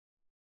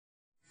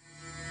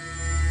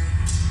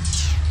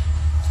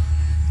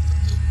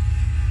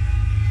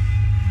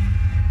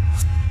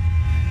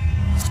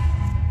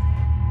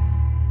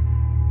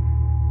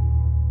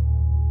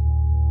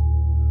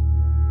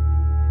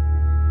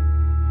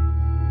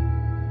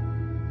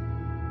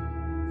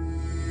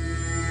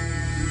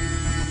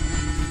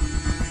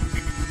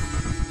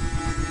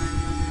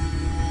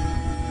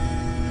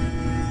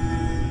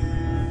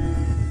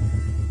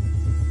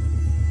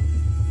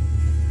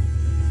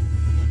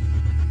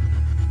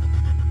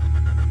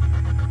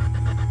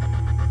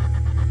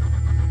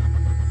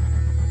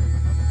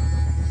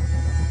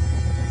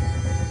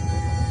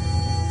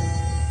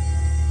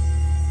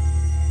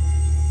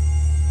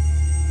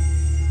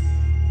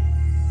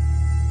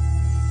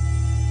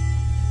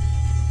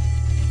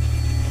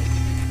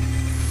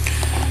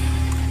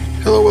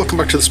Hello, welcome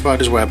back to the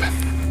Spider's Web.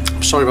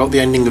 Sorry about the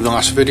ending of the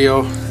last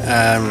video.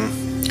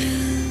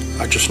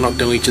 I just not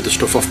deleted the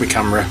stuff off my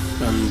camera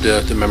and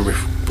the memory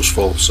was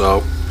full,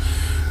 so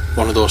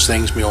one of those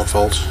things, my own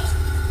fault.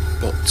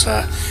 But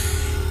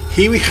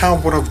here we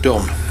have what I've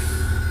done.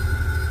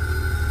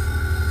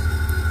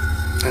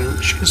 And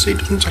as you can see, it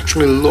doesn't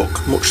actually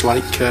look much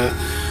like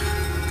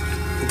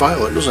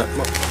violet, does it?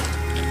 But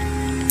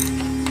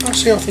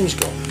let's see how things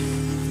go.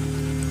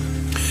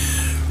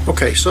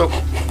 Okay, so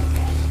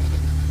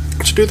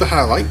to do the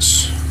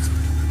highlights,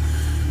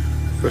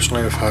 first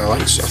layer of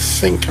highlights, I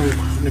think I'm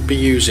going to be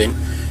using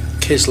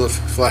Kislev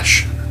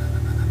Flesh.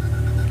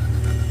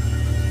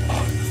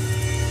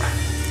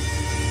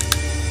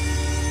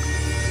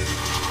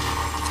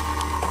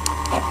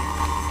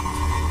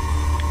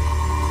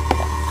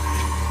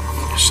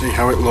 See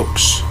how it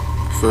looks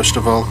first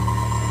of all,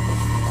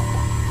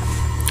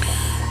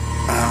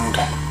 and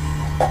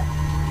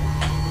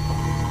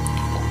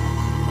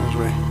as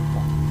we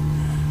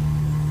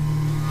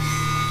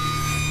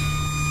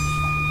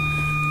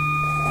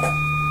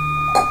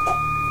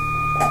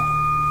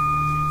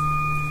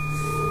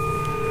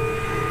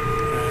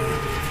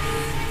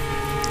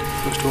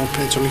first of all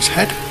paint on his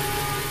head.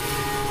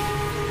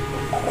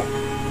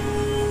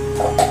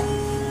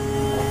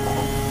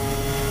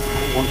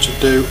 Want to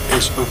do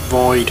is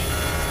avoid,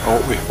 or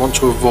what we want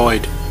to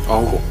avoid,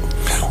 or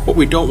what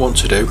we don't want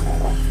to do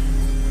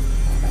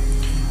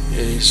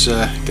is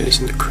get this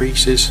into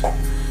creases.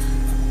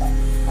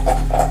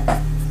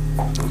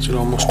 It should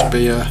almost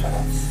be a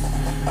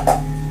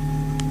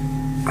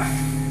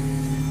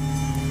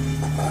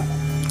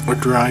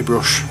dry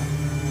brush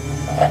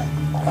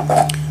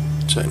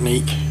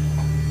technique,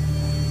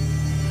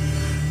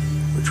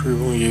 which we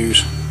will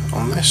use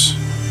on this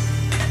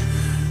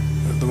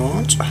at the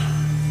moment.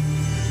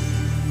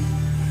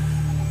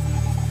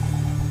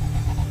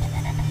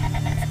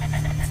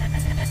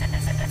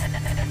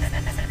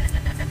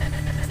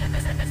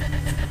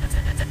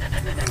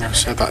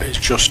 So that is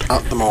just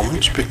at the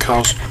moment,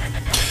 because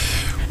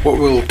what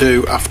we'll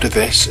do after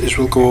this is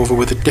we'll go over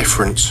with a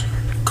different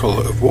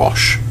colour of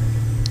wash.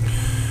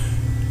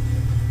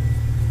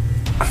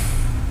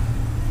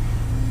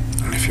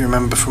 And if you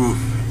remember from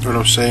what I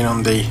was saying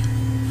on the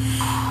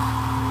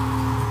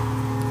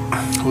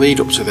lead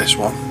up to this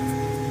one,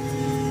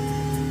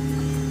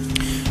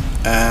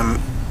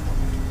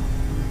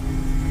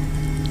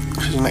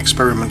 this is an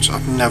experiment.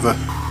 I've never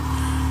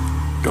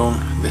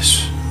done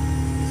this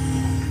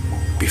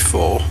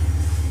before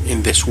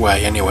in this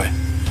way anyway.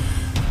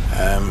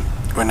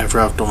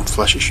 Whenever I've done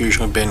flesh, it's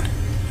usually been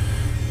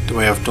the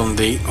way I've done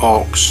the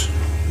orcs,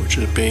 which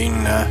has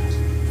been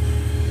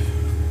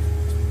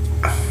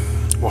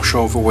wash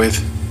over with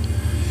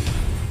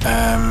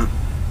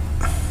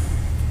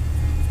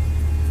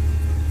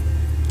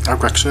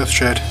Ogre's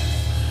Earthshade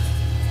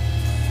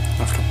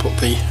after I put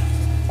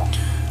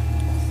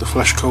the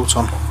flesh coat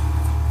on.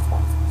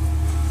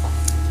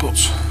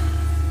 But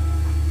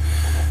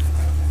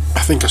I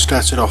think I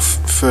started off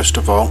first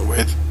of all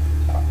with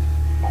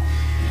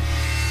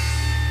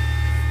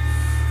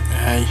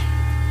a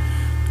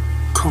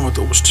colour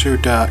that was too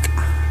dark.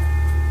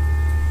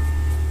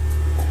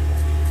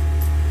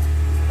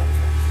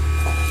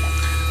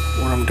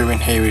 What I'm doing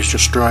here is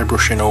just dry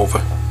brushing over.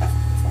 In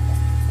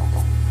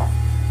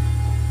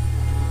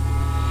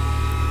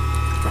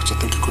fact, I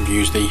think I could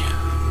use the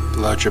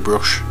larger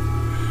brush.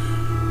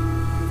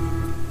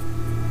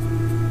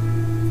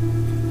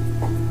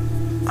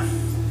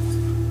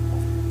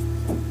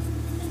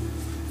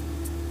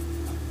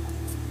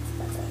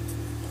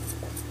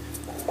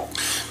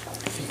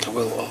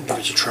 I'll give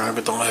it a try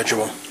with the larger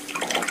one.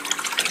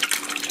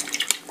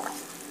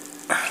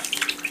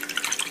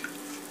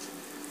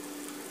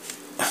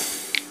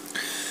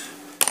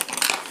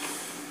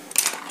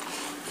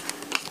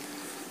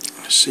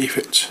 Let's see if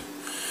it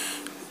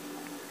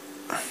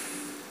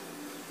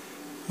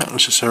not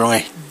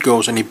necessarily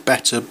goes any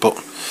better, but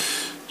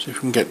see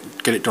if we can get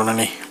it done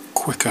any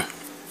quicker.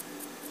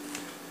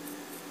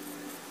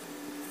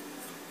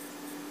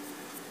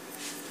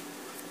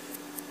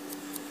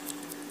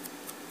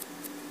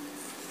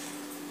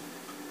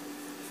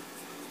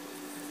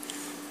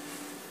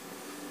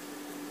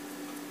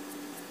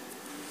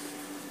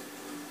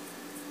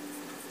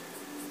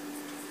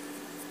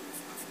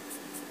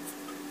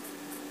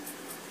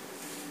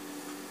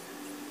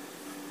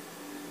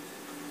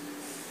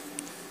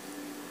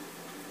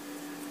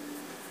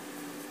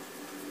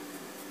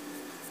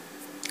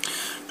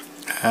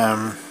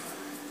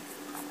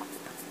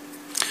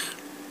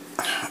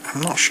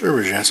 I'm not sure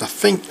as yet. I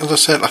think, as I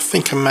said, I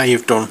think I may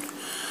have done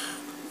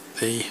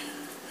the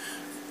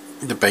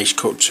base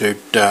coat too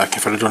dark.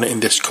 If I'd have done it in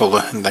this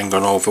colour and then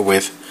gone over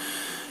with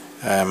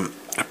a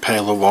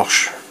paler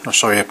wash, or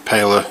sorry, a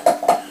paler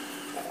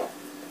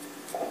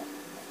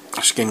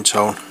skin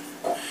tone,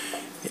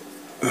 it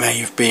may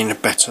have been a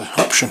better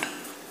option.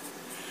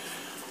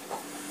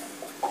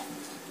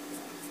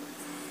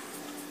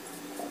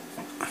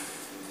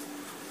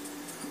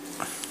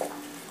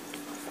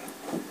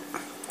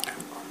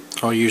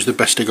 I'll use the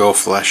Best to Go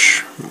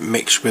flesh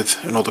mixed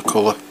with another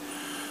colour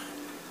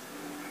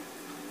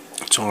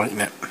to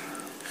lighten it.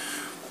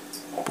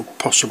 Would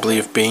possibly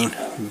have been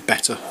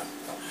better.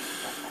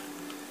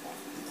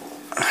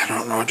 I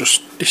don't know, I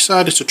just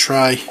decided to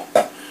try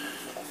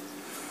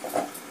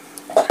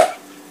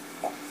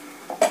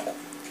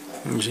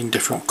using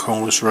different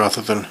colours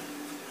rather than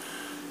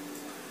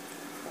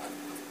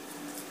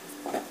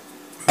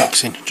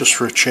mixing, just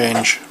for a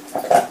change.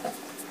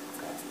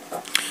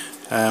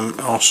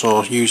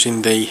 Also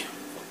using the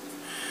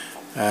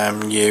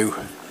new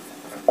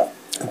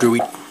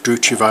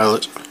Gruumsh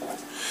Violet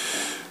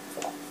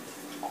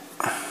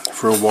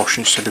for a wash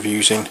instead of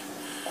using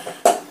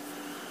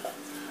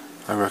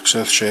Ogre's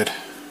Earthshade.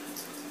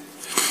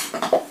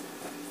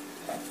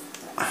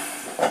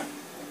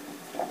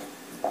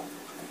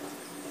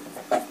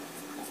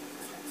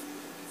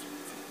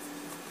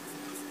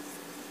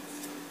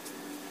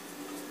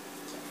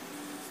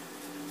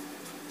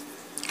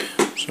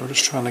 So we're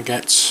just trying to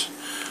get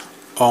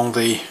all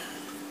the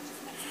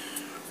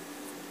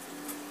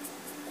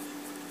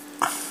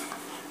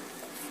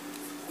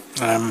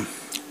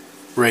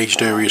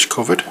raised areas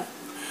covered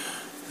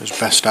as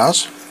best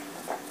as.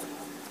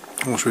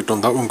 Once we've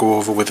done that, we'll go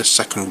over with a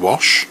second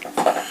wash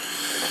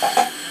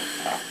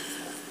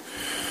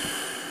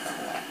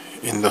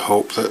in the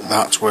hope that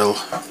that will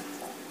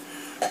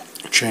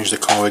change the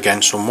colour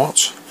again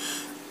somewhat,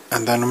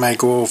 and then I may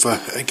go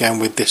over again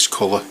with this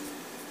colour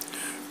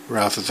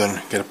rather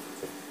than get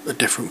a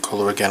different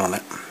colour again on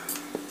it.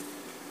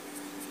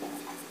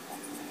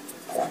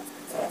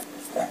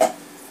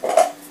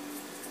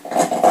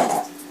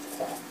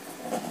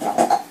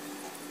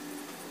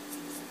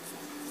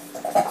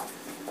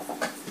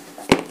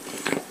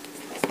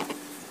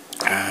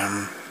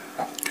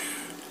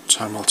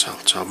 Time will tell,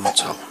 time will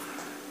tell.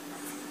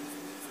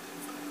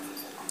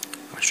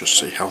 Let's just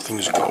see how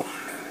things go.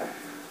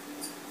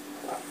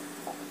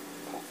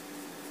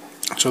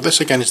 So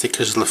this again is the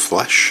Kislev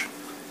flesh.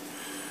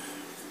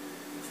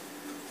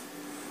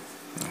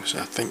 So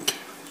I think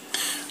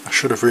I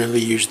should have really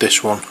used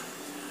this one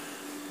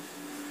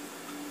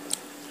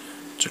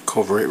to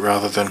cover it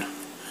rather than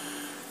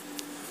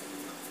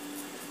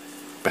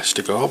Best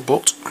to Go,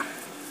 but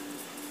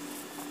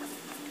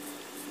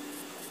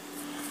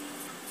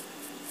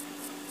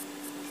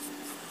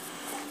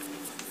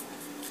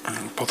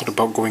I'm not bothered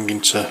about going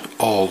into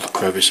all the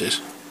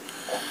crevices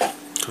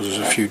because there's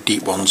a few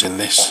deep ones in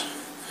this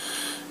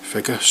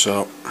figure,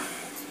 so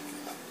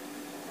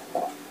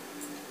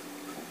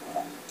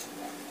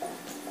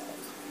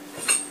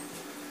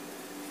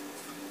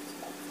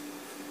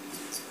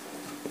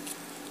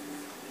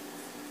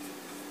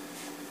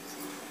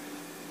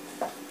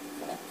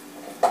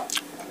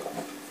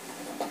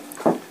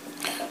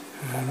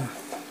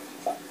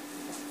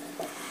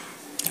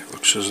it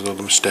looks as though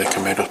the mistake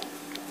I made up.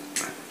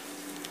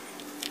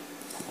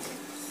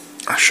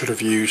 I should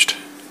have used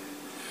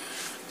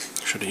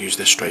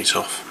this straight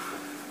off.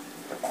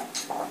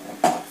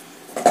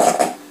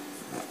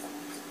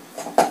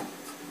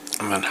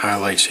 And then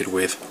highlighted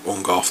with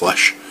Ungor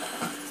flesh.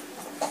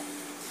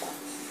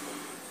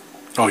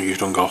 Or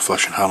used Ungor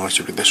flesh and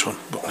highlighted with this one,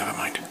 but never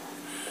mind.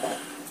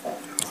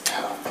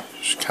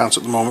 Just can't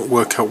at the moment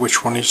work out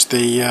which one is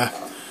the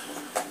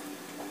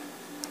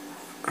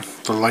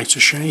lighter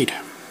shade.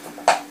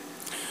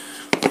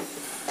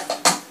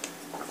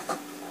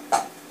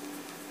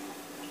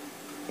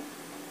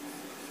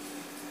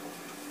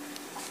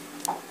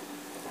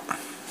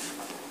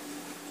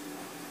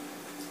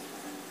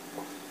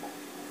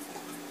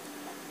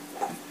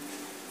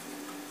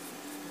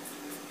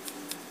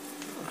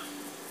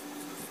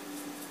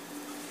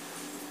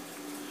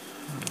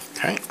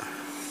 Okay,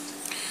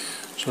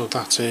 so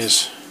that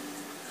is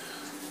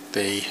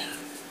the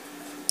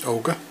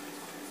Ogre.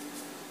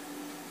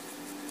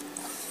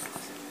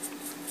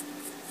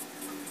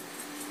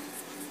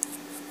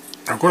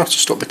 I'm going to have to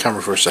stop the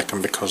camera for a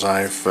second because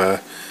I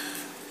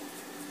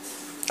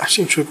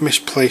seem to have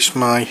misplaced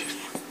my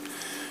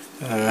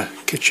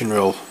kitchen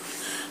roll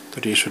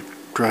that I use for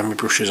drying my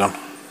brushes on,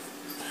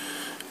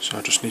 so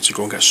I just need to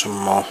go and get some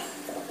more.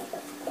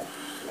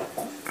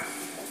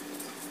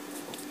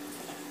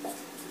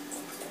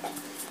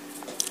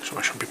 So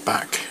I shall be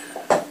back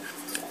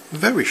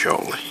very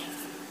shortly.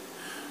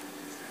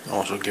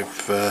 Also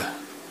give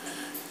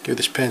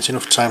this paint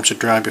enough time to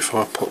dry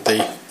before I put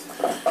the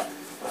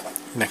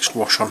next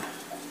wash on.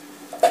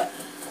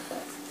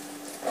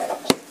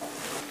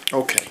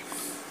 Okay,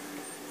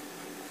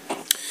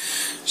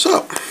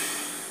 so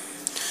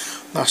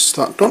that's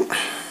that done. I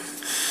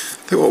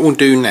think what we'll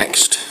do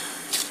next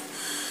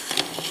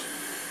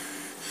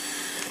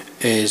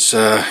is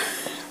the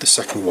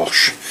second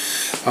wash.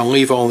 I'll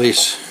leave all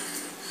this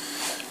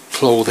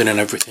clothing and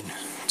everything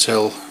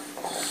till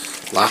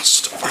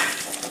last.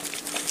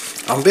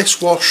 And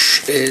this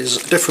wash is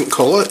a different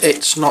colour.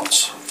 It's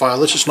not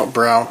violet, it's not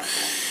brown,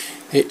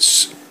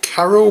 it's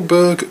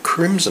Carroburg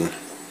Crimson.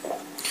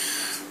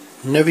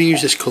 Never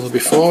used this colour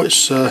before.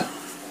 It's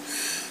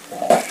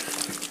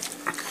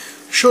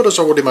should, as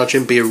I would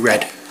imagine, be a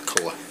red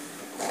colour.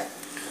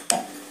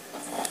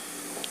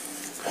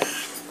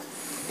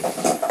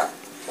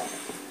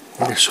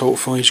 this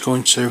hopefully is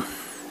going to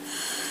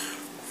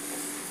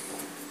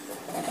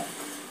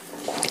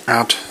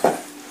add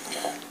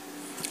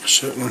a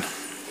certain,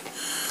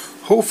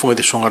 hopefully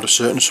this will add a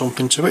certain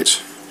something to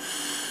it.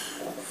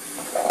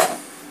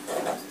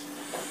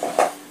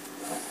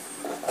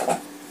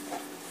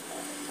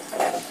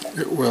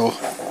 It will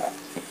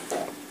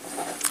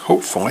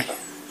hopefully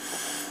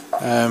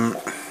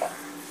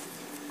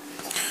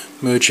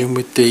merge in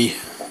with the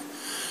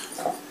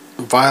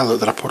violet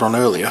that I put on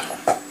earlier,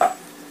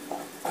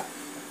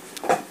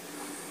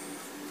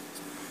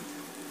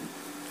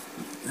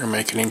 and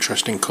make an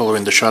interesting colour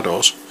in the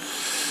shadows,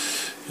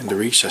 in the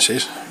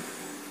recesses,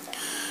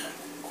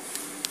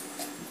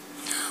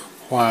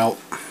 while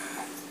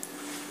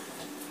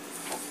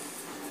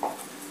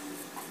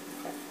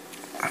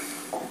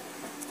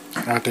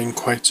adding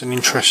quite an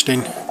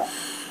interesting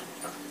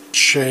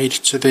shade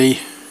to the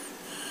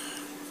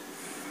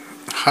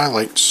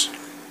highlights.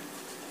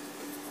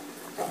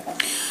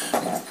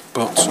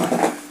 But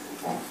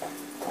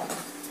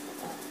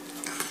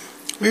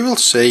we will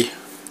see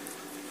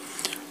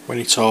when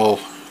it all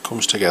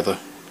comes together,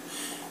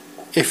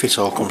 if it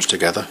all comes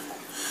together.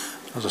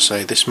 As I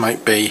say, this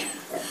might be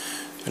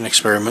an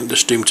experiment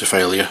that's doomed to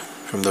failure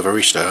from the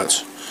very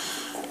start,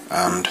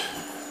 and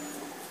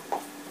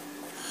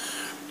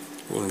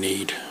will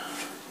need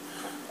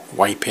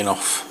wiping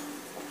off,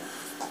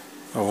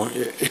 or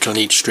it'll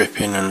need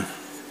stripping and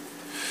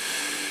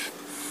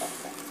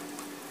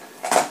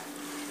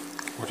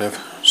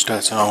whatever,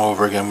 starting all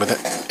over again with it.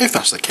 If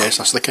that's the case,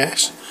 that's the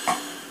case.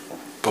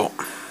 But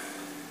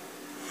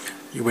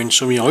you win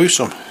some, you lose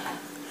some.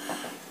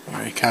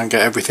 You can't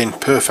get everything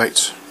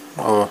perfect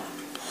or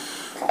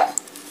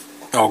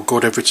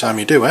good every time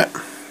you do it.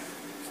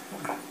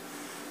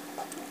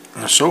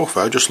 And so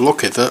far, just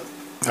lucky that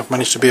I've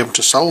managed to be able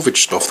to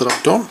salvage stuff that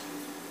I've done.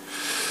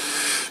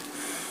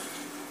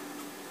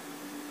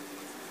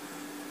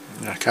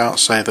 I can't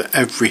say that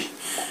every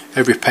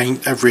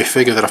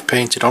figure that I've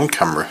painted on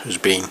camera has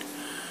been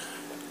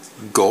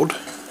good.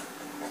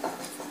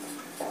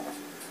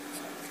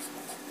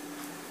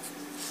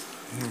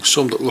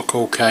 Some that look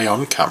okay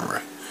on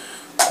camera,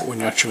 but when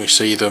you actually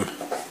see them,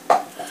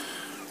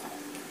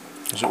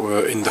 as it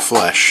were, in the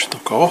flesh, they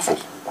look awful.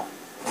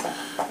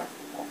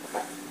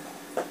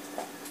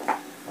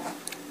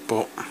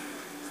 But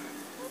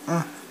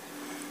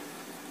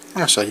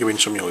I say, you win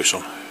some, you lose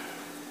some.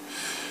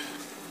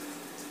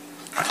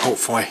 And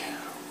hopefully,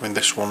 when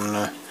this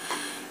one,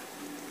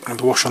 when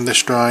the wash on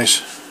this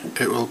dries,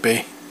 it will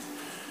be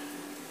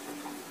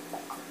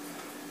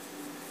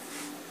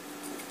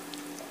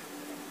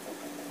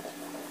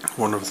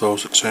one of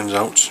those that turns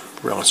out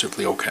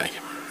relatively okay.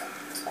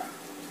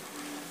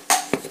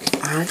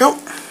 There we go.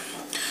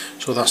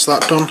 So that's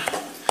that done.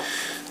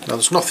 Now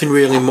there's nothing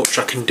really much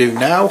I can do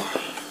now,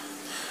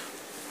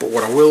 but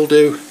what I will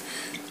do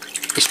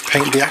is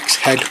paint the axe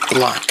head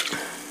black.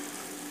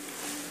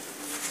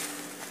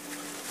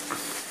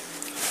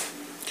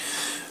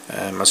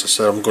 As I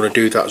said, I'm going to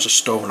do that as a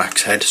stone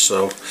axe head,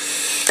 so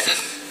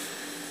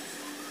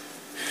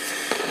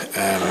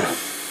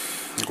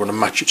I'm going to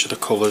match it to the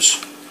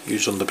colours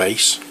used on the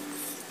base.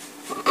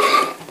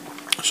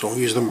 So I'll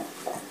use them,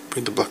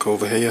 bring the black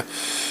over here,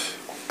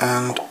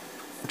 and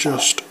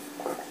just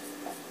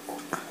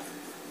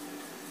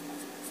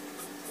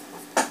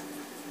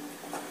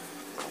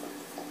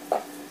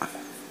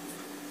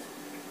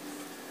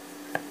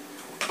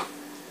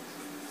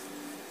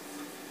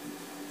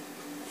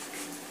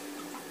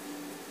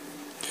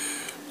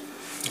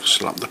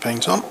slap the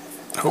paint on,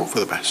 hope for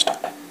the best.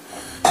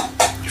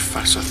 In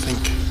fact, I think,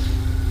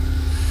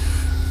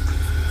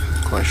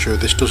 I'm quite sure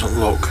this doesn't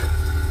look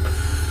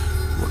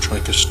much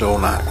like a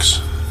stone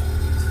axe.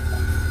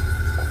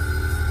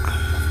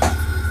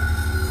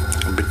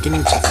 I'm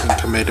beginning to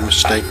think I made a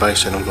mistake by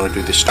saying I'm going to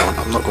do this stone.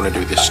 I'm not going to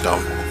do this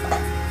stone.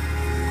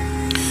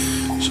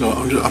 So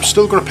I'm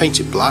still going to paint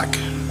it black,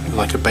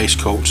 like a base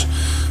coat,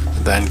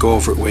 and then go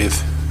over it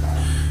with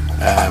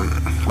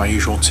my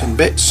usual tin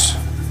bits,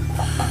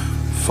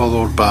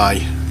 followed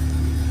by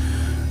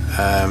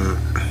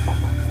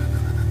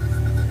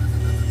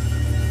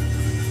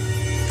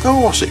oh,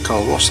 what's it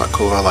called? What's that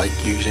colour I like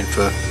using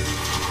for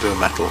the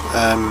metal?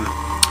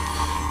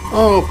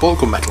 Oh,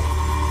 bullgum metal.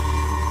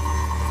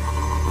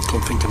 I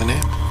can't think of the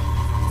name.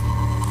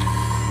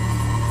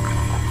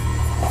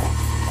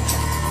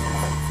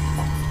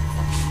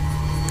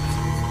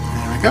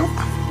 There we go.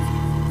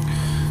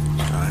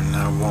 So I'm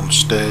now one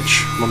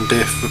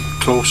day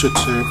closer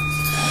to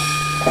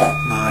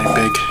my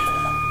big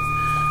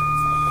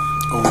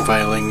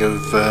unveiling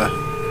of my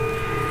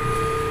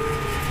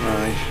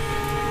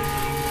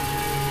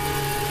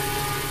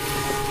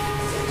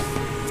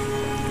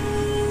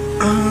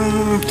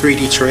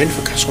 3D terrain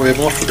for Castle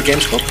Ravenloft at the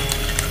Games Club.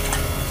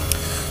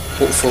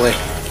 Hopefully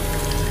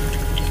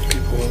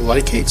people will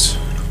like it.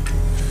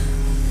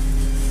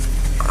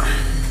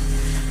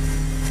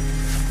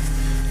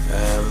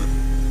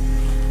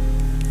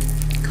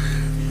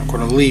 I'm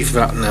going to leave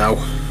that now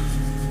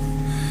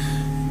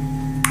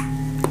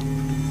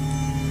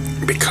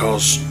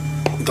because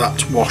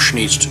that wash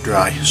needs to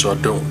dry, so I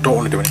don't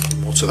want to do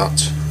anything more to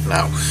that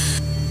now.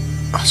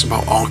 That's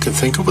about all I can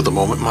think of at the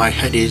moment. My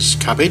head is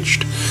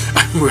cabbaged.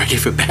 I'm ready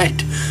for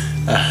bed.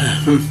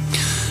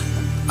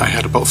 I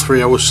had about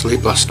 3 hours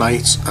sleep last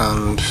night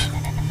and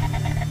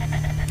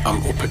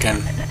I'm up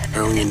again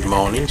early in the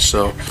morning,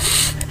 so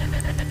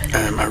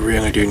I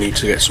really do need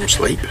to get some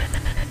sleep.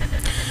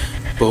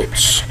 But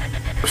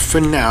for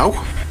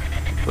now,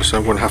 so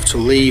I'm going to have to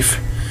leave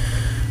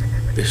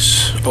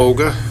this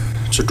Ogre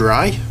to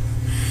dry.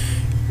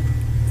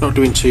 Not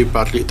doing too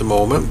badly at the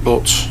moment,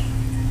 but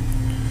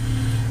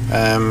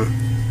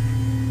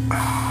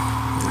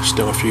there's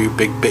still a few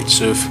big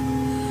bits of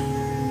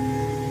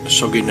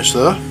sogginess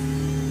there.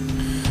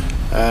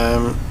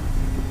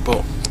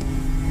 But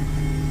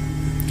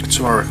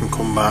tomorrow I can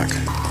come back,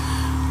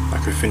 I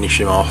can finish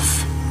him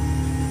off,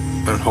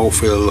 and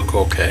hopefully it'll look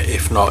okay.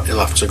 If not, he'll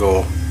have to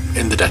go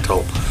in the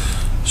Dettol,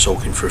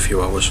 soaking for a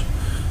few hours,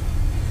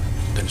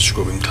 then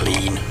scrub him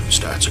clean and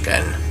start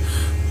again.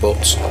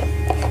 But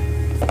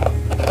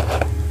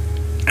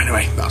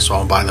anyway, that's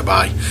all by the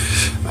by,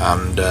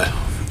 and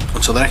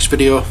until the next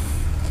video,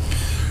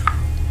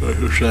 I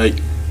should say,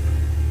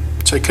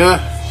 take care,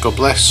 God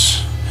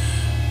bless,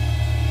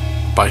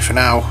 bye for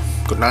now,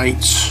 good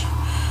night,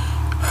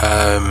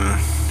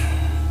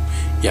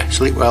 yeah,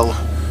 sleep well,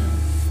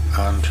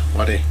 and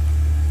Laddie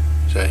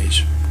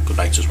says good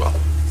night as well,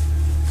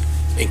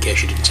 in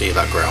case you didn't hear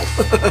that growl.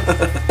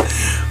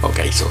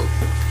 Okay, so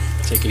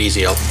take it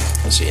easy, I'll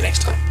see you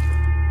next time.